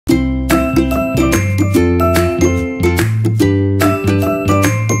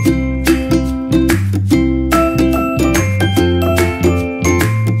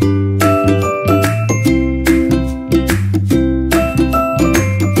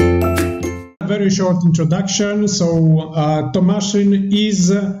very short introduction. So Tomaszyn is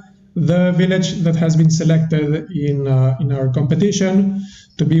the village that has been selected in our competition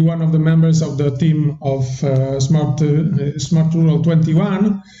to be one of the members of the team of Smart Rural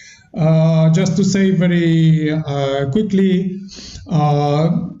 21. Just to say very quickly,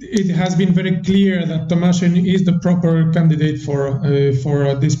 it has been very clear that Tomaszyn is the proper candidate for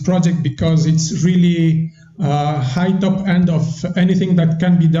this project, because it's really high top end of anything that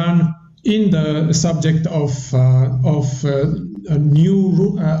can be done in the subject of a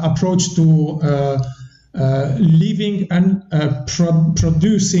new approach to living and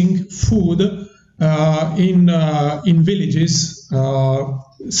producing food in villages,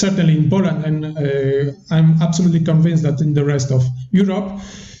 certainly in Poland, and I'm absolutely convinced that in the rest of Europe.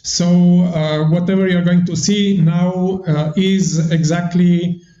 So whatever you're going to see now is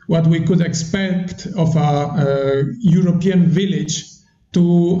exactly what we could expect of a European village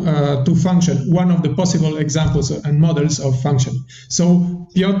to function, one of the possible examples and models of function. So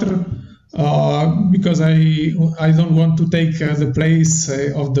Piotr, because I don't want to take the place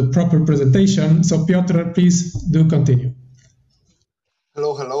of the proper presentation, so Piotr, please do continue.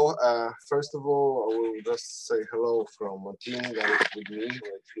 Hello, hello. First of all, I will just say hello from a team that is with me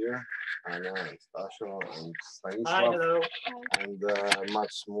right here, Anna and Stasio and Stanisław. Hi, hello. And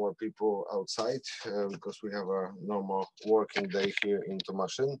much more people outside because we have a normal working day here in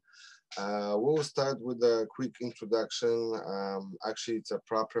Tomaszyn. We'll start with a quick introduction. Actually, it's a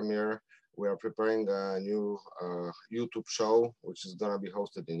premiere. We are preparing a new YouTube show, which is going to be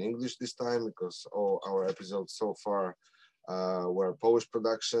hosted in English this time, because all our episodes so far were Polish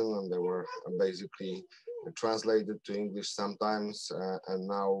production, and they were basically translated to English sometimes, and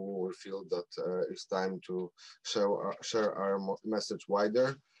now we feel that it's time to share our message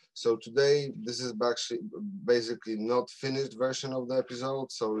wider. So today, this is actually basically not finished version of the episode,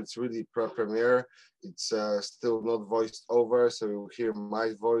 so it's really premiere. It's still not voiced over, so you'll hear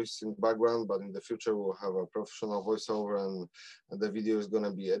my voice in the background, but in the future we'll have a professional voiceover, and the video is going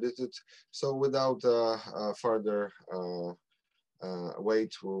to be edited. So without further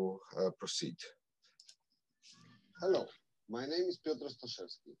wait, we'll proceed. Hello, my name is Piotr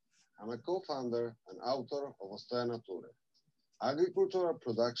Ostaszewski. I'm a co-founder and author of Ostoja Natury, agricultural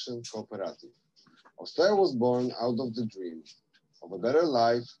production cooperative. Ostoja was born out of the dream of a better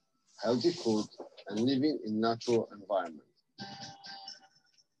life, healthy food, and living in natural environment.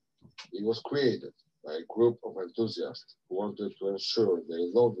 It was created by a group of enthusiasts who wanted to ensure their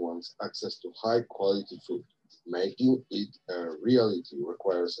loved ones access to high quality food. Making it a reality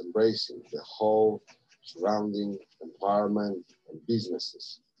requires embracing the whole surrounding environment and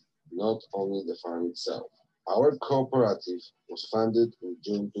businesses, not only the farm itself. Our cooperative was founded in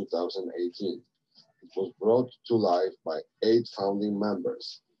June 2018. It was brought to life by 8 founding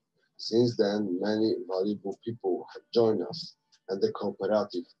members. Since then, many valuable people have joined us, and the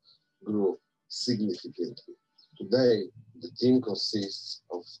cooperative grew significantly. Today, the team consists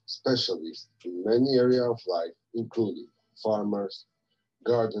of specialists in many areas of life, including farmers,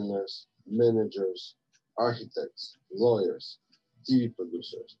 gardeners, managers, architects, lawyers, TV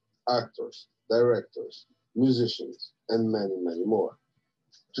producers, actors, directors, musicians, and many, many more.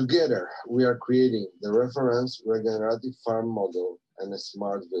 Together, we are creating the reference regenerative farm model and a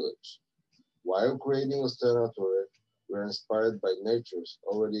smart village. While creating Ostoja Natury, we are inspired by nature's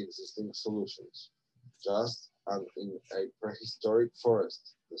already existing solutions. Just as in a prehistoric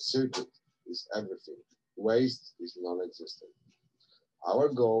forest, the circuit is everything. Waste is non-existent. Our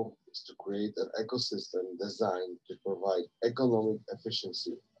goal is to create an ecosystem designed to provide economic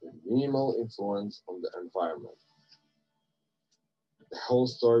efficiency with minimal influence on the environment. The whole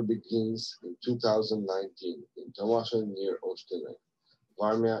story begins in 2019 in Tomaszyn near Olsztynek,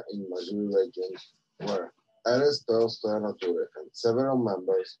 Warmia and Mazury Region, where RSP Ostoja Natury and several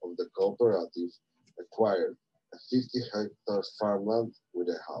members of the cooperative acquired a 50-hectare farmland with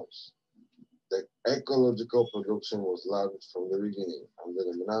a house. The ecological production was launched from the beginning under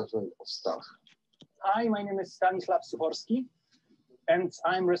the management of staff. Hi, my name is Stanislaw, and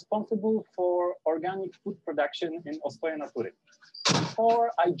I'm responsible for organic food production in Ostoja Natury.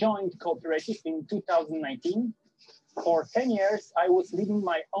 Before I joined cooperative in 2019, for 10 years, I was leading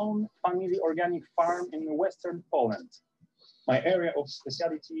my own family organic farm in western Poland. My area of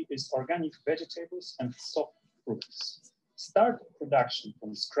specialty is organic vegetables and soft fruits. Start production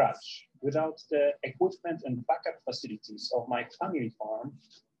from scratch without the equipment and backup facilities of my family farm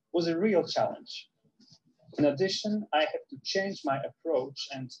was a real challenge. In addition, I had to change my approach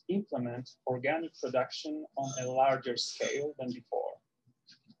and implement organic production on a larger scale than before,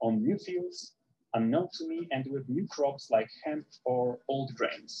 on new fields, unknown to me, and with new crops like hemp or old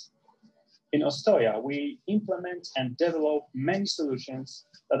grains. In Ostoja, we implement and develop many solutions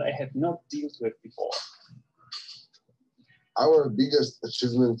that I have not dealt with before. Our biggest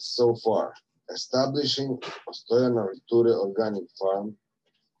achievement so far, establishing Ostoja Natury organic farm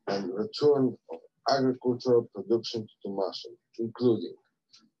and return of agricultural production to Tomaszyn, including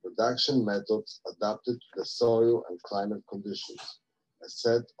production methods adapted to the soil and climate conditions, a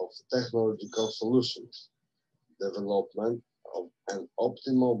set of technological solutions, development of an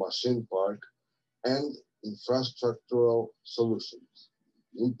optimal machine park, and infrastructural solutions,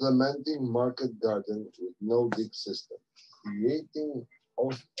 implementing market garden with no-dig system, creating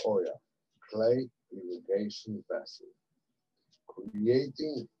Ostoja clay irrigation vessel,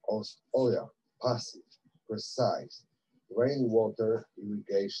 creating Ostoja passive, precise rainwater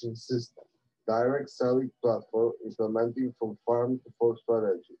irrigation system, direct selling platform implementing from farm to fork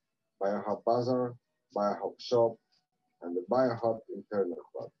strategy, Biohub Bazaar, Biohub Shop, and the Biohub Internet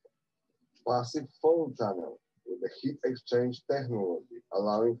platform. Passive phone tunnel with the heat exchange technology,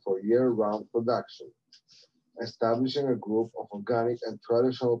 allowing for year-round production. Establishing a group of organic and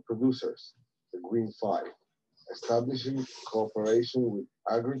traditional producers, the Green Five. Establishing cooperation with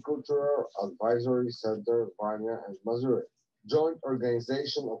Agricultural Advisory Center, Warmia and Mazury. Joint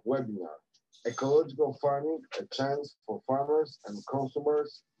organization of webinar, Ecological Farming, a chance for farmers and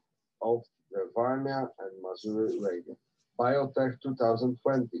consumers of the Warmia and Mazury Region. Biotech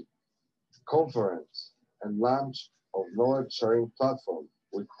 2020, conference and launch of knowledge sharing platform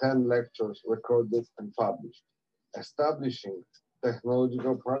with 10 lectures recorded and published. Establishing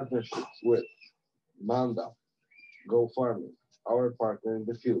technological partnerships with Manda, Go Farming, our partner in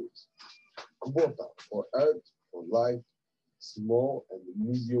the fields. Kubota for earth, for life, small and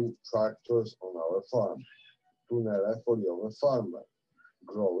medium tractors on our farm. Tunele for young farmer,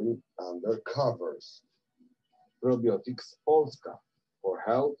 growing under covers. Probiotics Polska for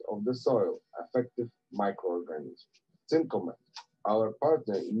health of the soil, effective microorganisms. Syncomet, our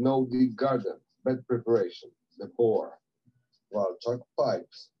partner in no-dig garden, bed preparation, the boar. Walczak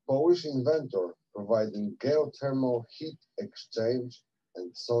pipes, Polish inventor providing geothermal heat exchange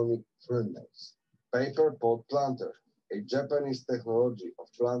and sonic furnace. Paper pot planter, a Japanese technology of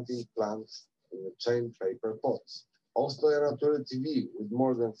planting plants in the chain paper pots. Ostoja Natury TV with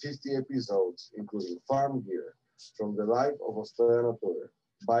more than 50 episodes, including farm gear, from the life of Ostoja Natury,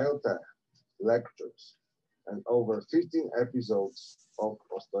 biotech, lectures, and over 15 episodes of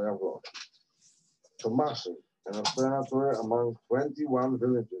Ostoja Vlog. Tomaszyn and Ostoja Natury among 21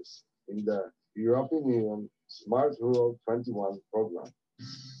 villages in the European Union Smart Rural 21 program.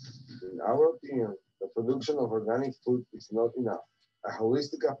 In our opinion, the production of organic food is not enough. A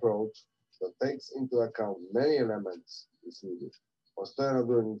holistic approach that takes into account many elements is needed. Ostoja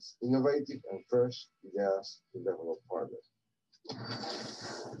Natury needs innovative and fresh ideas to develop further.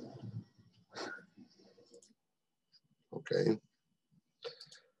 Okay.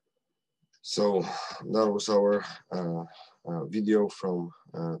 So that was our video from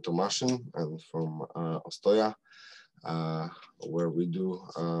Tomaszyn and from Ostoja, where we do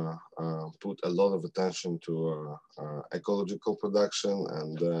put a lot of attention to ecological production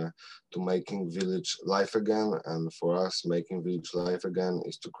and to making village life again. And for us, making village life again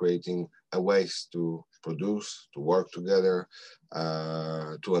is to creating a ways to produce, to work together,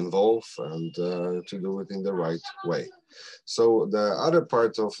 to involve, and to do it in the right way. So the other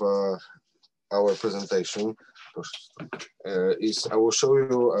part of our presentation is I will show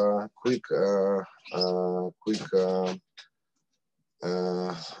you a quick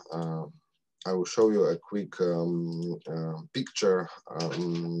picture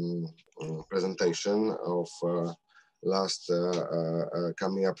presentation of last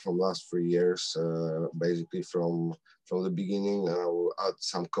coming up from last 3 years, basically from the beginning. And I will add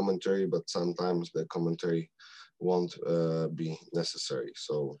some commentary, but sometimes the commentary won't be necessary.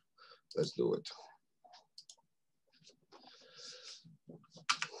 So let's do it.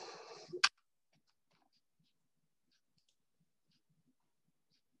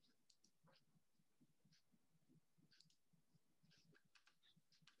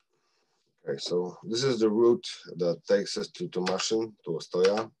 Okay, so this is the route that takes us to Tomaszyn, to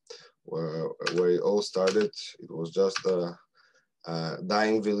Ostoja, where it all started. It was just a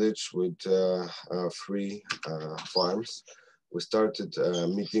dying village with 3 farms. We started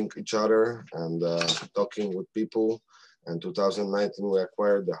meeting each other and talking with people. In 2019, we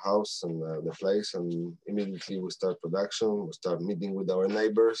acquired the house and the place, and immediately we start production. We start meeting with our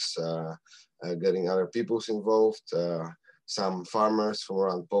neighbors, getting other peoples involved. Some farmers from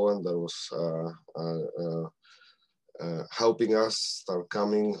around Poland that was helping us start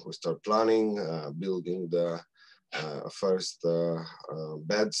coming. We start planning, building the first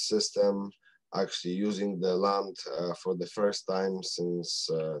bed system, actually using the land for the first time since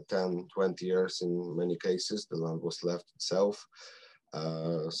 10, 20 years in many cases. The land was left itself.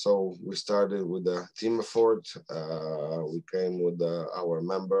 So we started with a team effort. We came with our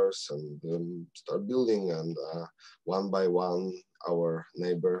members and start building, and one by one our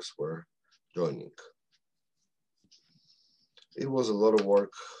neighbors were joining. It was a lot of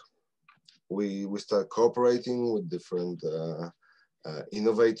work. We started cooperating with different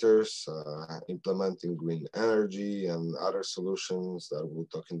innovators, implementing green energy and other solutions that we'll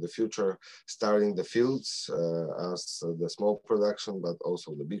talk in the future, starting the fields as the small production, but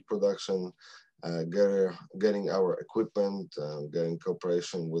also the big production, getting our equipment, getting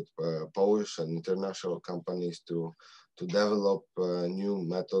cooperation with Polish and international companies to develop new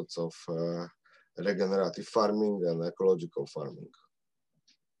methods of regenerative farming and ecological farming.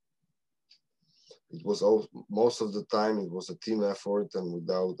 It was all, most of the time it was a team effort, and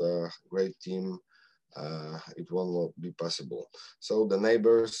without a great team, it will not be possible. So the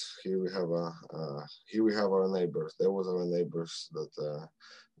neighbors, here we have our neighbors. There was our neighbors that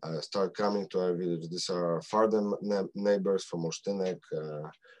start coming to our village. These are our farther neighbors from Olsztynek.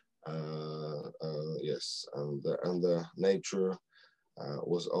 Yes, and the nature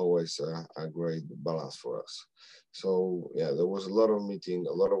was always a great balance for us. So yeah, there was a lot of meeting,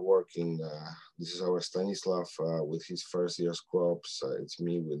 a lot of working. This is our Stanislav with his first year's crops. It's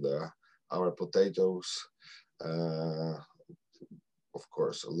me with our potatoes. Of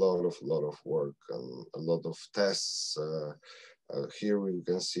course, a lot of work and a lot of tests. Here we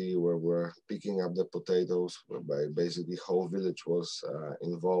can see where we're picking up the potatoes, whereby basically whole village was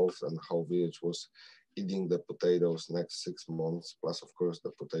involved, and whole village was eating the potatoes next 6 months. Plus, of course,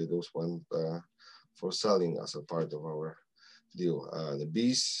 the potatoes went for selling as a part of our deal. The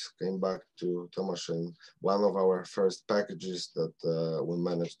bees came back to Tomaszyn. One of our first packages that we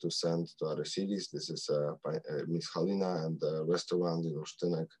managed to send to other cities. This is Miss Halina and the restaurant in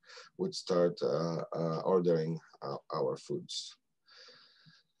Ostoja would start ordering our foods.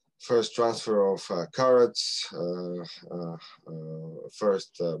 First transfer of carrots,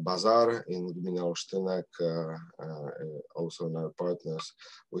 first bazaar in Gmina Olsztynek, also in our partners.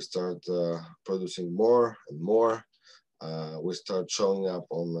 We start producing more and more. We start showing up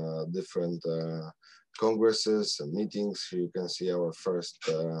on different congresses and meetings. Here you can see our first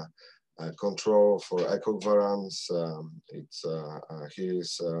control for eco-varans. Here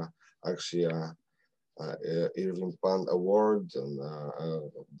is actually a Irving Pan Award, and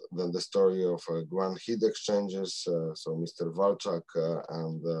then the story of grand heat exchanges. So Mr. Walczak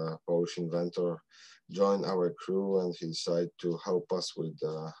and the Polish inventor joined our crew, and he decided to help us with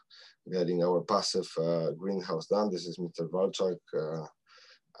getting our passive greenhouse done. This is Mr. Walczak.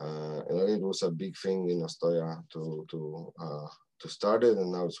 It was a big thing in Ostoja to start it,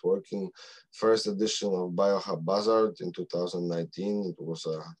 and now it's working. First edition of Biohub Bazaar in 2019. It was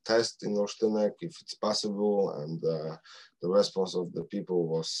a test in Olsztynek, if it's possible, and the response of the people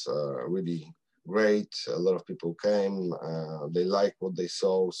was really great. A lot of people came, they liked what they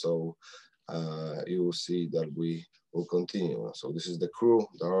saw, so you will see that we will continue. So this is the crew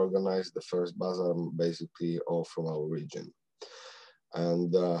that organized the first bazaar, basically all from our region.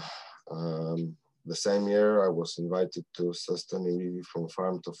 And the same year, I was invited to Sustainability from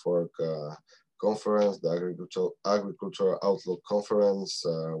Farm to Fork conference, the Agricultural Outlook Conference,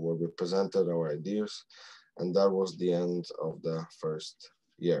 where we presented our ideas. And that was the end of the first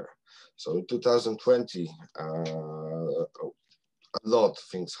year. So in 2020, a lot of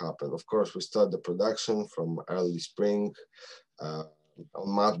things happened. Of course, we started the production from early spring on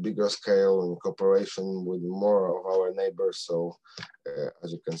much bigger scale in cooperation with more of our neighbors. So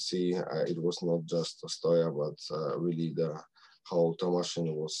as you can see, it was not just Ostoja, but really the whole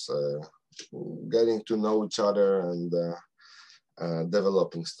Tomaszyn was getting to know each other and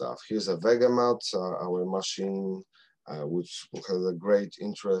developing stuff. Here's a Vegamat, our machine, which has a great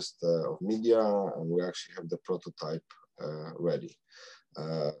interest of media, and we actually have the prototype ready.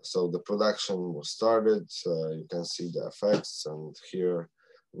 So the production was started. You can see the effects, and here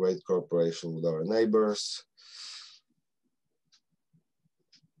great cooperation with our neighbors.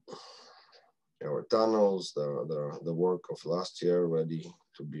 Our tunnels, the work of last year, ready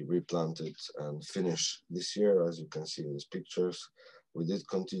to be replanted and finished this year. As you can see in these pictures, we did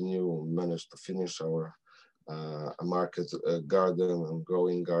continue. We managed to finish our market garden and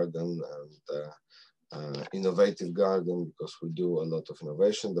growing garden and innovative garden, because we do a lot of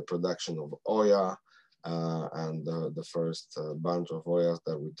innovation, the production of Oya, and the first bunch of Oyas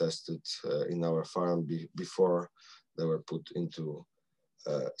that we tested in our farm before they were put into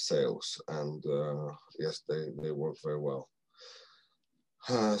sales. And yes, they work very well.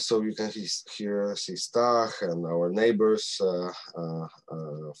 So you can here see Stach and our neighbors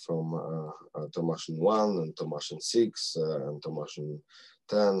from Tomaszyn 1 and Tomaszyn 6 and Tomaszyn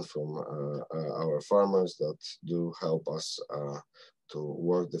 10 from our farmers that do help us to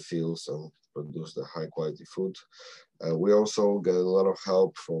work the fields and produce the high quality food. We also get a lot of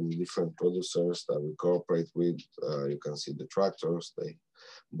help from different producers that we cooperate with. You can see the tractors, they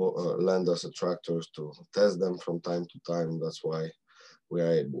lend us the tractors to test them from time to time. That's why we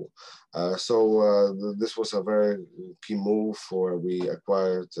are able. This was a very key move where we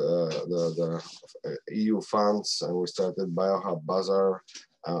acquired the EU funds and we started BioHub Bazaar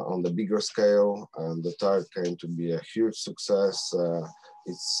on the bigger scale, and the target came to be a huge success.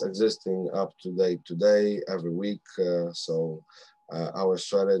 It's existing up to date today, every week. Our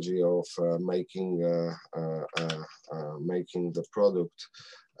strategy of making the product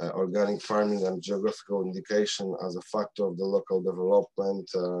organic farming and geographical indication as a factor of the local development,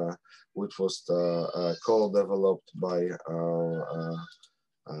 which was co-developed by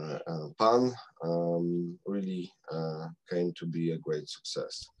PAN, really came to be a great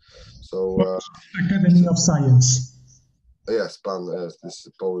success. Academy of Science. Yes, PAN, this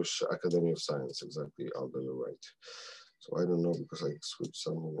is Polish Academy of Science, exactly, Aldo, you're right. So I don't know, because I switched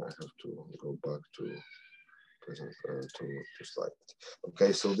something, I have to go back to slide.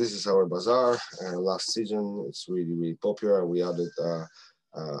 Okay, so this is our bazaar. Last season, it's really popular. We added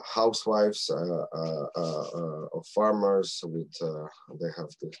housewives of farmers with they have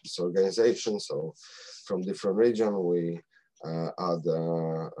this organization. So from different region, we add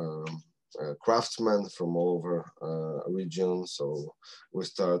craftsmen from all over region. So we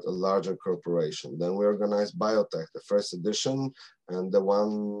start a larger corporation. Then we organized Biotech, the first edition, and the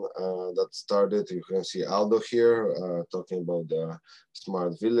one that started, you can see Aldo here talking about the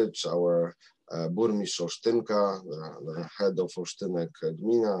smart village. Our Burmistrz Olsztynka, the head of Olsztynek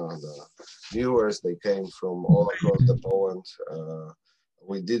Gmina, the viewers, they came from all across the Poland.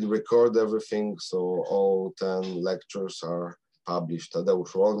 We did record everything, so all 10 lectures are published.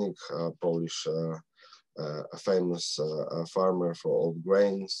 Tadeusz Rolnik, Polish a famous farmer for old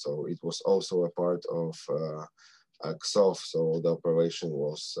grain, so it was also a part of KSOF, so the operation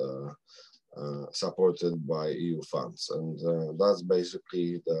was supported by EU funds, and that's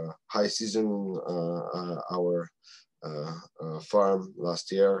basically the high season. Our farm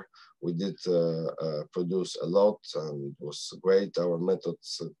last year, we did produce a lot, and it was great. Our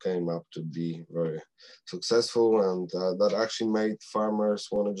methods came up to be very successful, and that actually made farmers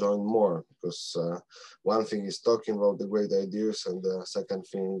want to join more, because one thing is talking about the great ideas, and the second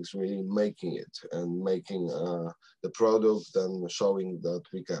thing is really making it and making the product and showing that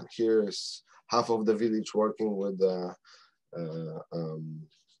we can. Here is half of the village working with the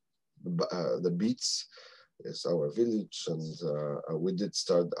beets. Is our village, and we did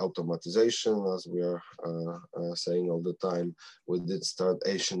start automatization, as we are saying all the time. We did start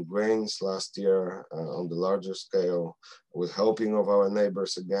Asian grains last year on the larger scale, with helping of our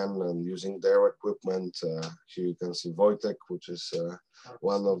neighbors again and using their equipment. Here you can see Wojtek, which is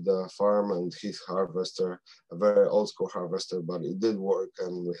one of the farm, and his harvester, a very old school harvester, but it did work,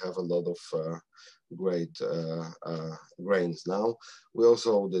 and we have a lot of great grains now. We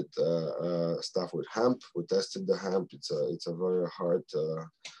also did stuff with hemp. We tested the hemp. It's a very hard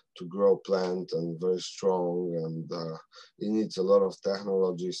to grow plant and very strong, and it needs a lot of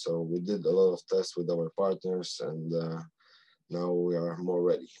technology. So we did a lot of tests with our partners, and now we are more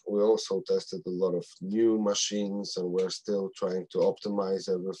ready. We also tested a lot of new machines, and we're still trying to optimize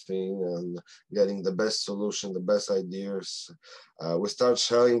everything and getting the best solution, the best ideas. We start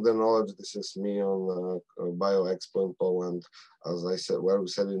sharing the knowledge. This is me on Bio Expo in Poland. As I said, where we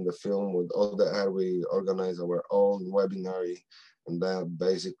said in the film, with ODR, we organize our own webinar, and then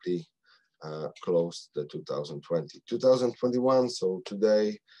basically closed the 2020. 2021, so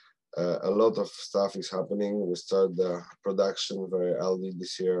today, a lot of stuff is happening. We start the production very early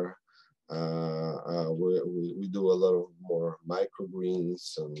this year. We do a lot of more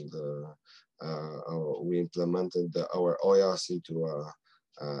microgreens, and we implemented our OYAS into a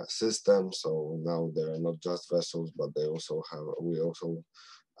system. So now they're not just vessels, but they also have. We also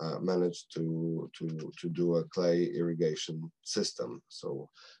managed to do a clay irrigation system. So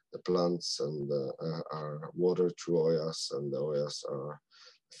the plants and are watered through OYAS, and the OYAS are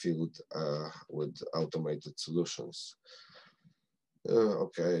filled with automated solutions.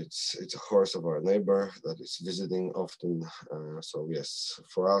 Okay, it's a horse of our neighbor that is visiting often. So yes,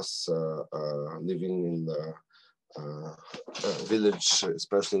 for us, living in the village,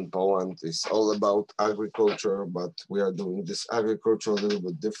 especially in Poland, is all about agriculture, but we are doing this agriculture a little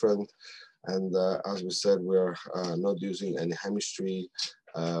bit different. And as we said, we are not using any chemistry.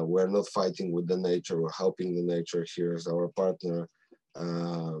 we're not fighting with the nature, we're helping the nature. Here's our partner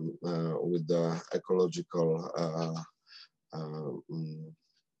with the ecological,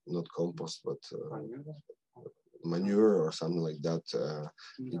 not compost, but manure or something like that.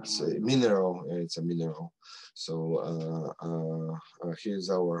 It's a mineral. It's a mineral. So here's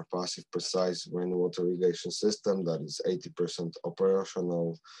our passive precise rainwater irrigation system that is 80%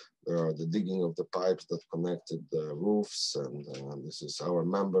 operational. There are the digging of the pipes that connected the roofs, and this is our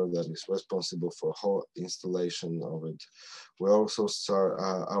member that is responsible for whole installation of it. We also start,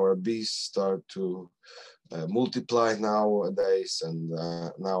 our bees start to multiply nowadays, and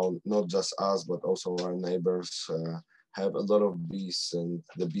now not just us, but also our neighbors have a lot of bees, and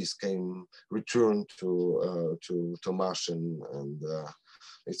the bees returned to Tomaszyn, and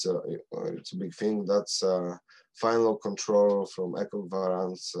it's a big thing. That's final control from Eco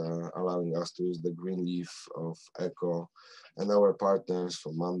Varants, allowing us to use the green leaf of Eco, and our partners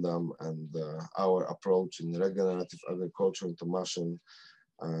from Mandam, and our approach in regenerative agriculture in Tomaszyn.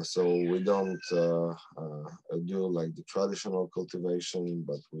 So we don't do like the traditional cultivation,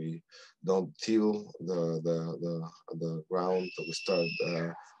 but we don't till the ground. We start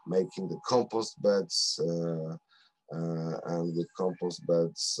making the compost beds, and with compost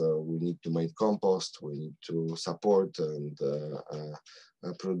beds, we need to make compost. We need to support and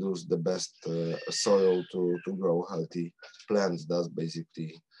produce the best soil to grow healthy plants. That's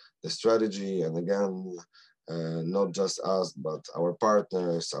basically the strategy. And again, not just us, but our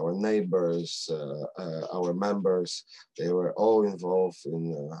partners, our neighbors, our members, they were all involved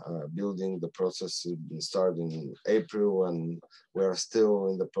in building the process. It started in April, and we are still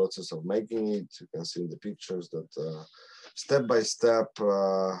in the process of making it. You can see in the pictures that step by step,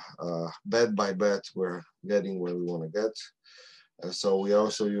 bed by bed, we're getting where we want to get. So we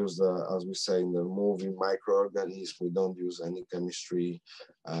also use, as we say in the movie, microorganisms. We don't use any chemistry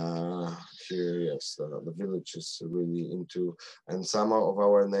here. Yes, the village is really into, and some of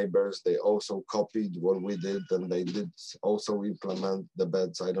our neighbors, they also copied what we did, and they did also implement the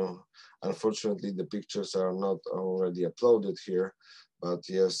beds. Unfortunately, the pictures are not already uploaded here, but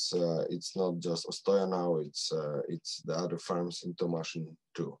yes, it's not just Ostoja now, it's the other farms in Tomaszyn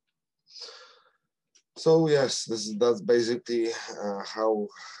too. So yes, that's basically how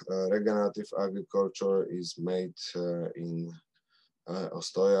regenerative agriculture is made in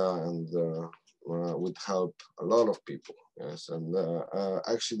Ostoja, and with help a lot of people. Yes, and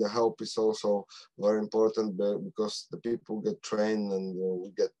actually the help is also very important because the people get trained, and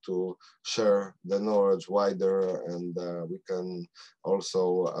we get to share the knowledge wider, and we can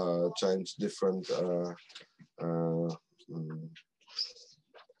also change different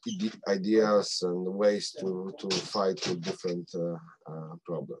ideas and ways to fight with different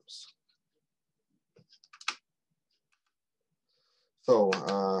problems. So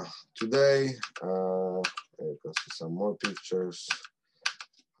today, you can see some more pictures,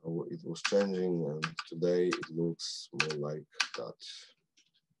 how it was changing, and today it looks more like that.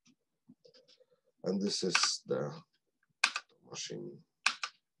 And this is the Tomaszyn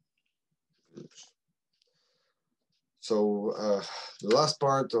village. So the last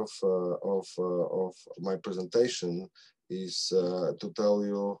part of my presentation is to tell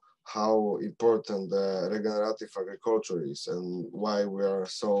you how important the regenerative agriculture is and why we are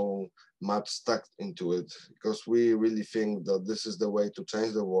so much stuck into it, because we really think that this is the way to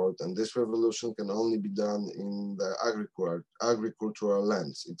change the world, and this revolution can only be done in the agricultural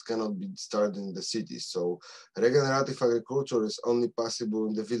lands. It cannot be started in the cities. So regenerative agriculture is only possible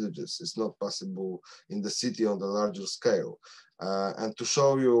in the villages. It's not possible in the city on the larger scale. And to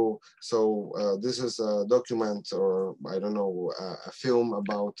show you, so this is a document, or I don't know, a film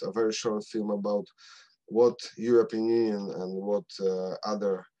about, a very short film about what European Union and what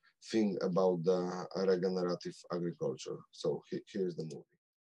other thing about the regenerative agriculture. So here's the movie.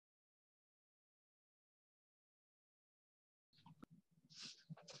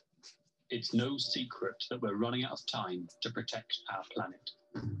 It's no secret that we're running out of time to protect our planet.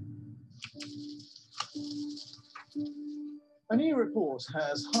 A new report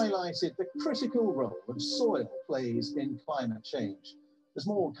has highlighted the critical role that soil plays in climate change. There's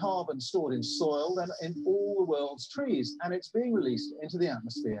more carbon stored in soil than in all the world's trees, and it's being released into the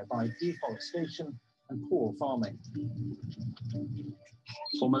atmosphere by deforestation and poor farming.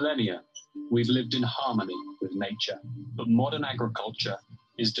 For millennia, we've lived in harmony with nature, but modern agriculture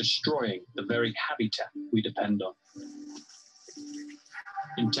is destroying the very habitat we depend on.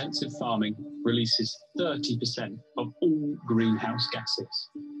 Intensive farming releases 30% of all greenhouse gases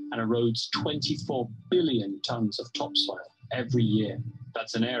and erodes 24 billion tons of topsoil every year.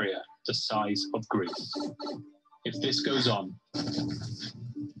 That's an area the size of Greece. If this goes on,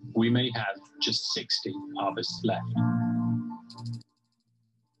 we may have just 60 harvests left.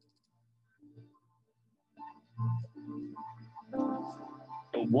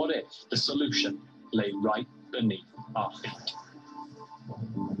 But what if the solution lay right beneath our feet?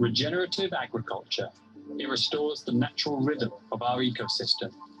 Regenerative agriculture, it restores the natural rhythm of our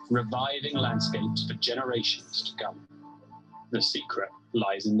ecosystem, reviving landscapes for generations to come. The secret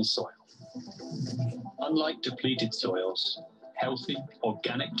lies in the soil. Unlike depleted soils, healthy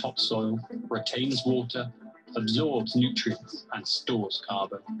organic topsoil retains water, absorbs nutrients, and stores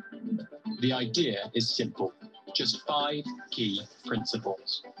carbon. The idea is simple, just 5 key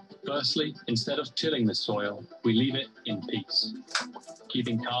principles. Firstly, instead of tilling the soil, we leave it in peace,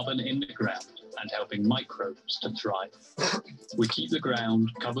 keeping carbon in the ground and helping microbes to thrive. We keep the ground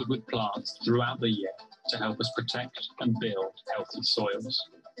covered with plants throughout the year to help us protect and build healthy soils.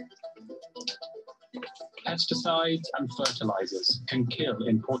 Pesticides and fertilizers can kill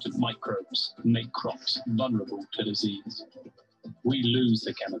important microbes and make crops vulnerable to disease. We lose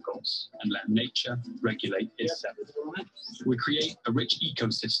the chemicals and let nature regulate itself. We create a rich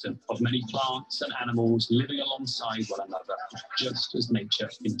ecosystem of many plants and animals living alongside one another, just as nature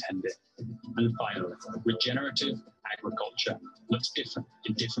intended. And finally, regenerative agriculture looks different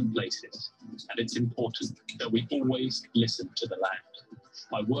in different places, and it's important that we always listen to the land.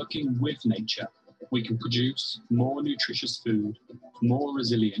 By working with nature, we can produce more nutritious food, more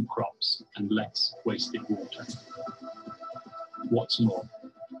resilient crops, and less wasted water. What's more,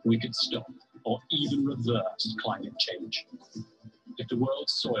 we could stop or even reverse climate change. If the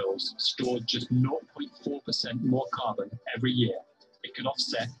world's soils stored just 0.4% more carbon every year, it could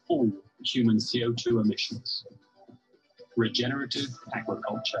offset all human CO2 emissions. Regenerative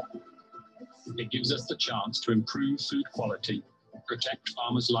agriculture. It gives us the chance to improve food quality, protect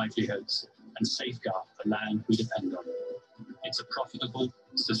farmers' livelihoods, and safeguard the land we depend on. It's a profitable,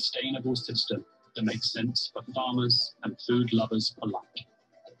 sustainable system that makes sense for farmers and food lovers alike.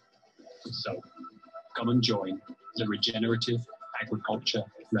 So, come and join the regenerative agriculture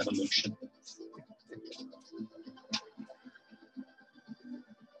revolution.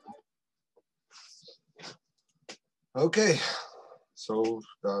 Okay, so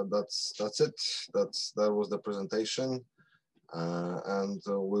that's it. That was the presentation. And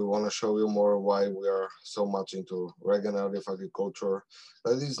we want to show you more why we are so much into regenerative agriculture.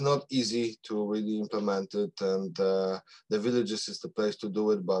 That is not easy to really implement it, and the villages is the place to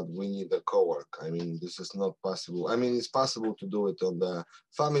do it, but we need a co-work. I mean, this is not possible. I mean, it's possible to do it on the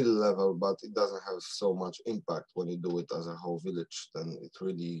family level, but it doesn't have so much impact when you do it as a whole village. Then it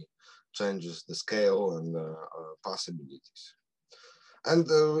really changes the scale and possibilities. And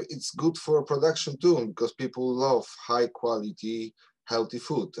it's good for production too, because people love high quality, healthy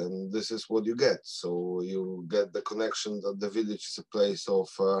food, and this is what you get. So you get the connection that the village is a place of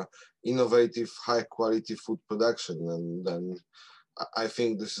innovative, high quality food production. And then I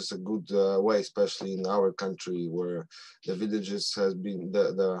think this is a good way, especially in our country, where the villages has been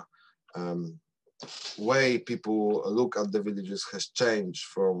the way people look at the villages has changed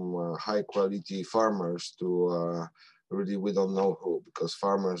from high quality farmers to really we don't know who, because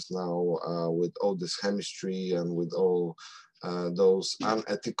farmers now with all this chemistry and with all those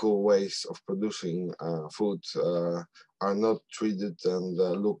unethical ways of producing food are not treated and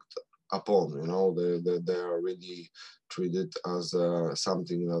looked upon. You know, they are really treated as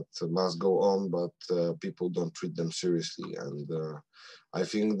something that must go on, but people don't treat them seriously. And I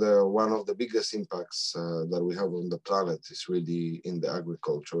think one of the biggest impacts that we have on the planet is really in the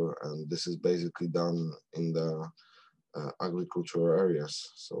agriculture, and this is basically done in the agricultural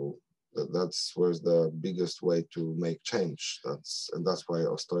areas. So that's where's the biggest way to make change. And that's why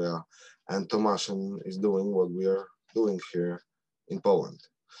Ostoja and Tomaszyn is doing what we are doing here in Poland.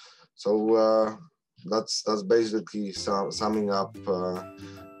 So that's basically summing up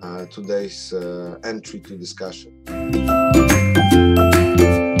today's entry to discussion.